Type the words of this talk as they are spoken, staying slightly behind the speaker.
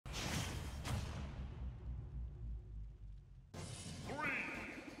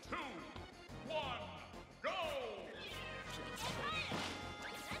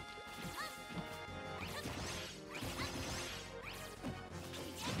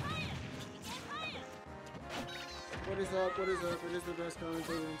What is up? What is up? It is the best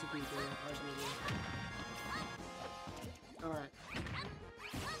commentator in Topeka. Alright.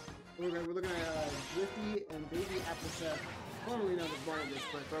 We're looking at Drifty and Baby After formerly known as Barnabas,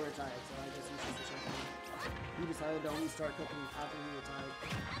 but bro retired, so I guess he's just a he decided to only start cooking after he retired.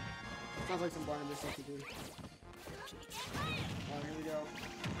 Sounds like some Barnabas stuff to do. Alright, here we go.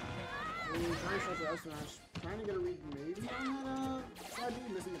 We're trying to start the F smash. Trying to get a read maybe on that side B,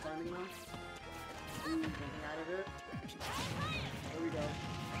 missing the timing though. Ooh, jumping out of it. There we go.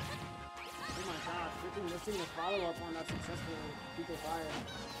 Oh my gosh, freaking missing a follow-up on that successful PK fire.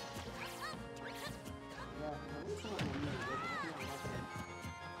 Yeah, it's not on me, but I can't watch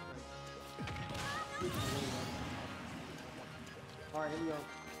it. Alright, here we go.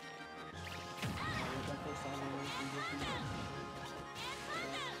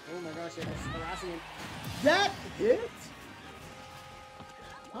 Oh my gosh, yeah, that's harassing him. That hit?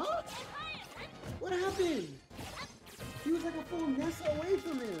 Huh? What happened? He was like a full Ness away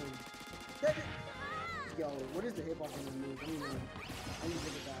from him. That is... Yo, what is the hitbox on this move? I don't know. I need to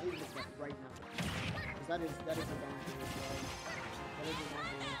look at that. I need to look at that right now. Because that is a down for this guy. That is a down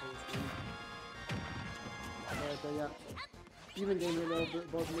for this game. Alright, so yeah. Even game here though,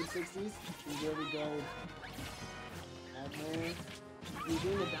 both mid-60s. And there we go. Admin. He's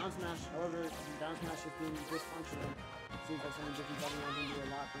doing a down smash, however, the down smash is being dysfunctional. Seems like something different probably not going to do a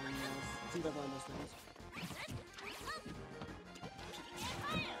lot for him. Seems like one of those things.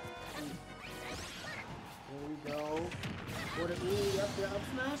 There we go. What a yep, the up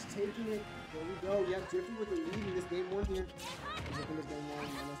smash, taking it. There we go. Yep, Drifty with the lead in this game one here. He's looking this game one,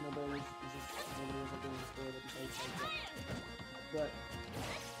 unless nobody is just nobody else up there in the score that besides like that. But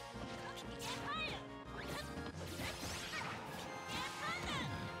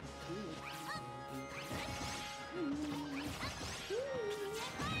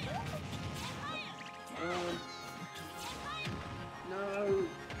no.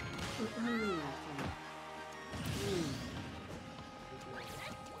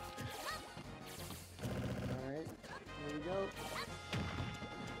 Alright, here we go.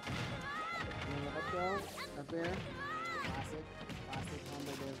 Up there. Classic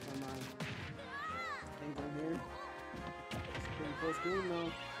combo there from Inkling here. It's a pretty close game though.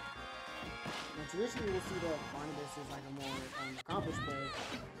 Now traditionally we'll see that Barnabas is like a more accomplished player.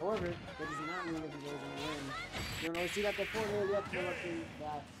 However, that does not mean that he goes on to win. You don't always see that before there, yep, they're up in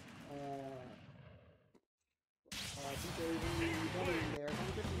that there.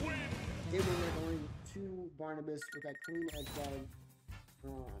 They were going to Barnabas with that clean edge guard.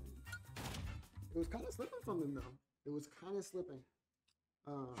 It was kind of slipping from him though. It was kind of slipping.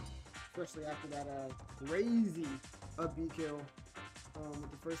 Especially after that crazy up B kill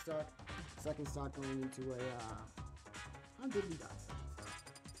with the first stock. Second stock going into a how did he die?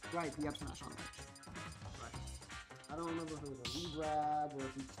 Right, the up smash on ledge. Right. I don't remember if it was a lead grab or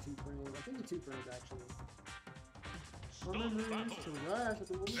if he just 2-framed. I think he 2-framed actually. Barnabas to rush at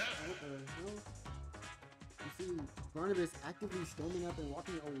the moment. What the hell? You see Barnabas actively standing up and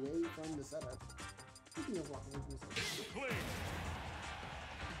walking away from the setup. Speaking of walking away from the setup.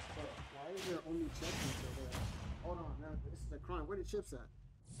 Why is there only chips until there? Hold on, now this is a crime. Where the chips at?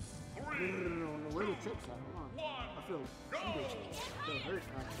 No, where the chips at? Hold on. I feel hurt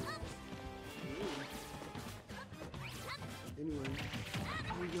actually. Anyway.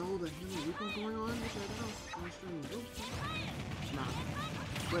 Oh yo, the Henry Weekend going on? What's that else? Nah.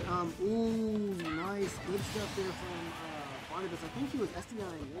 But ooh, nice. Good stuff there from Barnabas. I think he was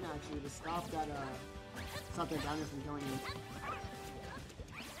SDIing in actually to stop that downer from killing him.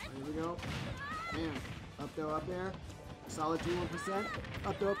 There we go. Man, up there. Solid 21%.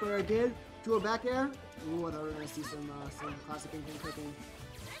 Up there again. To a back air. Ooh, I thought we were gonna see some classic Inkling cooking.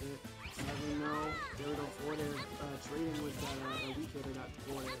 Sadly, no. There we go. Forward air. Trading with that weak hitter, that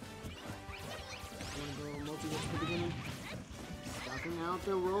forward air. Wanna go multi-hit at the beginning. Stocking out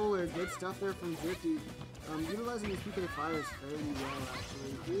the roller. Good stuff there from Drifty. Utilizing his PK fires fairly well,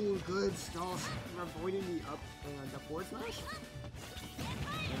 actually. Ooh, good stall. Avoiding the forward smash.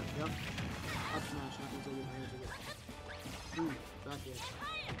 Yep. Up smash. Nothing to get advantage of it. Ooh, back here.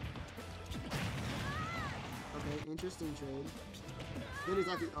 Okay, interesting trade. Then he's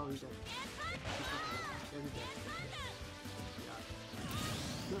actually. Oh, he's dead. Yeah, he's dead.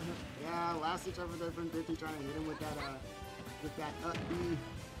 Yeah, last ditch over there from Drifty trying to hit him with that up B.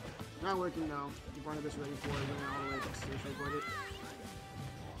 Not working though. Barnabas ready for it, running all the way to station avoid it.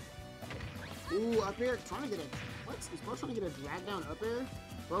 Ooh, up air, trying to get a what? Is Bro trying to get a drag down up air?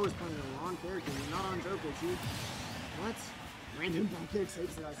 Bro is playing the wrong character. He's not on Joker, see? What? Random bump kick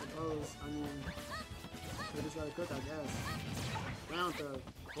takes it, I suppose. I mean, they just gotta cook, I guess. Down to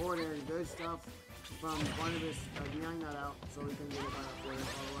forward air, good stuff from Barnabas denying that out so he can get it back for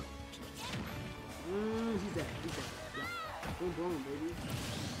follow up. He's dead. He's dead. Yeah. Boom, boom, baby.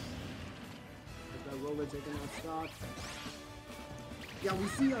 There's that roller taking that stock. Yeah, we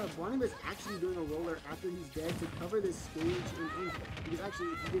see Barnabas actually doing a roller after he's dead to cover this stage in ink. Because actually,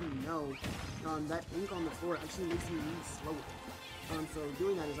 if you didn't know, that ink on the floor actually makes him move slower. So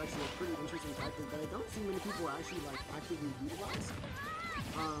doing that is actually a pretty interesting tactic that I don't see many people actually like actively utilize.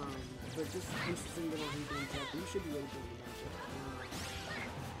 But just interesting little hinting that you should be able to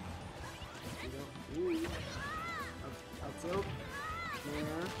do that. Ooh. Up tilt.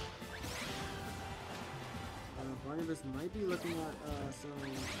 There. Barnabas might be looking at some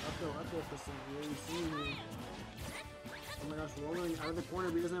up there for some really soon here. Oh my gosh, rolling out of the corner,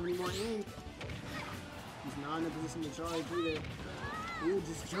 but he doesn't have any more ink. He's not in a position to charge either. Ooh,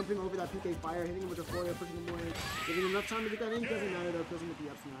 just jumping over that PK fire, hitting him with the foil, pushing him away. Giving him enough time to get that ink, doesn't matter though, kills him with the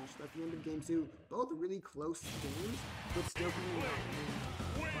up smash. That's the end of game 2. Both really close games, but still coming out.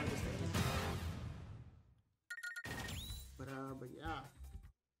 But yeah.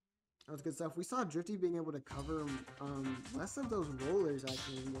 That was good stuff. We saw Drifty being able to cover less of those rollers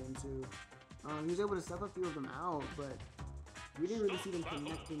actually in game 2. He was able to step a few of them out, but we didn't really see them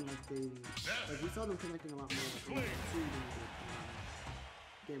connecting like they... Like, we saw them connecting a lot more like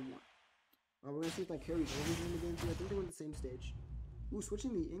game 1. We're gonna see if that carries over in the game 2. I think they went the same stage. Ooh,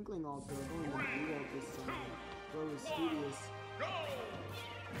 switching the Inkling ult though, going to the blue ult this time. Throw is studious.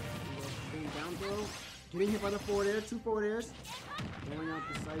 Getting down throw. Getting hit by the forward air, 2 forward airs. Going out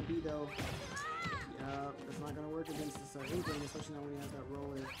the side B though. Yeah, that's not gonna work against this Inkling, especially now when he has that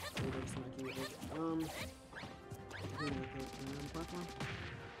roller.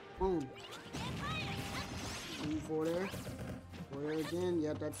 Boom. Ooh, forward air. Forward air again.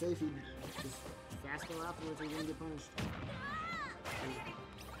 Yep, that's safe. He just fast go afterwards, he's gonna get punished.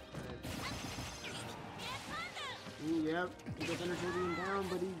 Ooh, yep. He gets interchanging him down,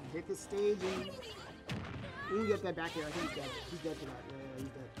 but he hit the stage and... Ooh, get that back here. I think he's dead. He's dead for that. Yeah, he's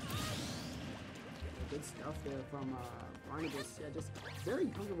dead. Good stuff there from Barnabas. Yeah, just very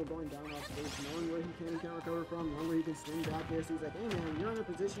comfortable going down off stage, knowing where he can recover from, knowing where he can swing back there. So he's like, hey man, you're in a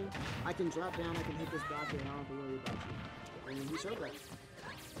position. I can drop down. I can hit this back here. I don't have to worry about you. And he showed that.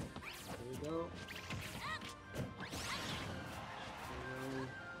 There we go.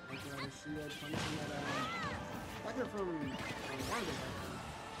 Shield punishing that back there from Barnabas.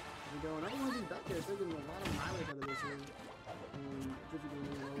 There we go. Another one of these back there, still getting a lot of mileage out of this here. Drifty doing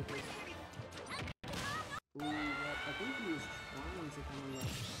really well with this. Ooh, yeah, I think he was trying to kind of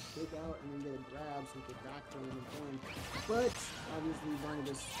like take out and then get a grab so he could back throw him and pull him. But obviously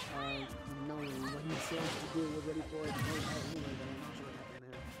Barnabas, knowing what he was to do, was ready for it. Anyway, but I'm not sure what happened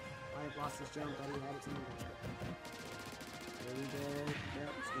there. I lost his jump, thought he had it somewhere. There we go.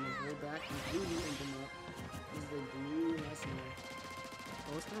 Yep, it's gonna hold back completely and come up. This is the blue Ness now.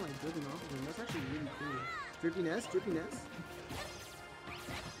 Oh, it's kind of like dripping off of him. That's actually really cool. Drippy Ness, Drippy Ness.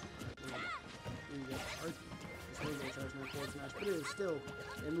 Charge now forward smash, but it is still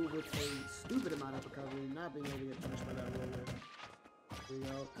a move with a stupid amount of recovery, not being able to get punished by that roller. There we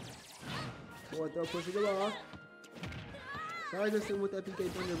go. Forward throw, pushing it off. Sorry this in with that PK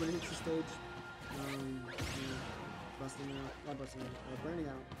Thunder, but it hits the stage. Busting out, not busting out, burning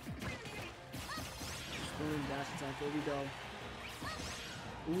out. Boom, dash attack, there we go.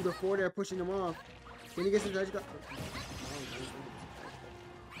 Ooh, the forward air pushing him off. Can he get some dodge?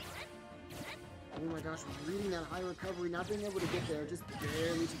 Oh my gosh, reading that high recovery, not being able to get there, just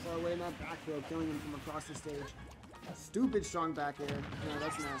barely too far away, and that back throw killing him from across the stage. Stupid strong back air. No,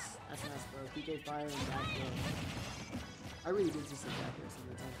 that's Ness. That's Ness, bro. PK fire and back throw. I really did just say back air some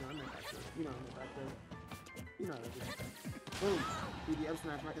of the time. I'm not back throw. You know I'm not back throw. You know what I do. Boom. BD up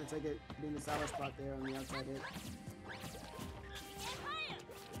smash, not gonna take it. Being the sour spot there on the outside hit.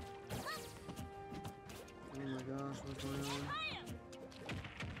 Oh my gosh, what's going on?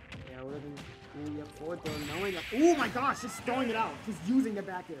 Yeah, we're looking. Ooh, yep, forward throw, knowing that. Oh my gosh, just throwing it out. Just using the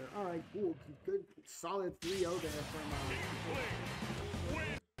back air. Alright, cool. Good, solid 3-0 there from.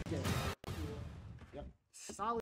 Yep. Solid.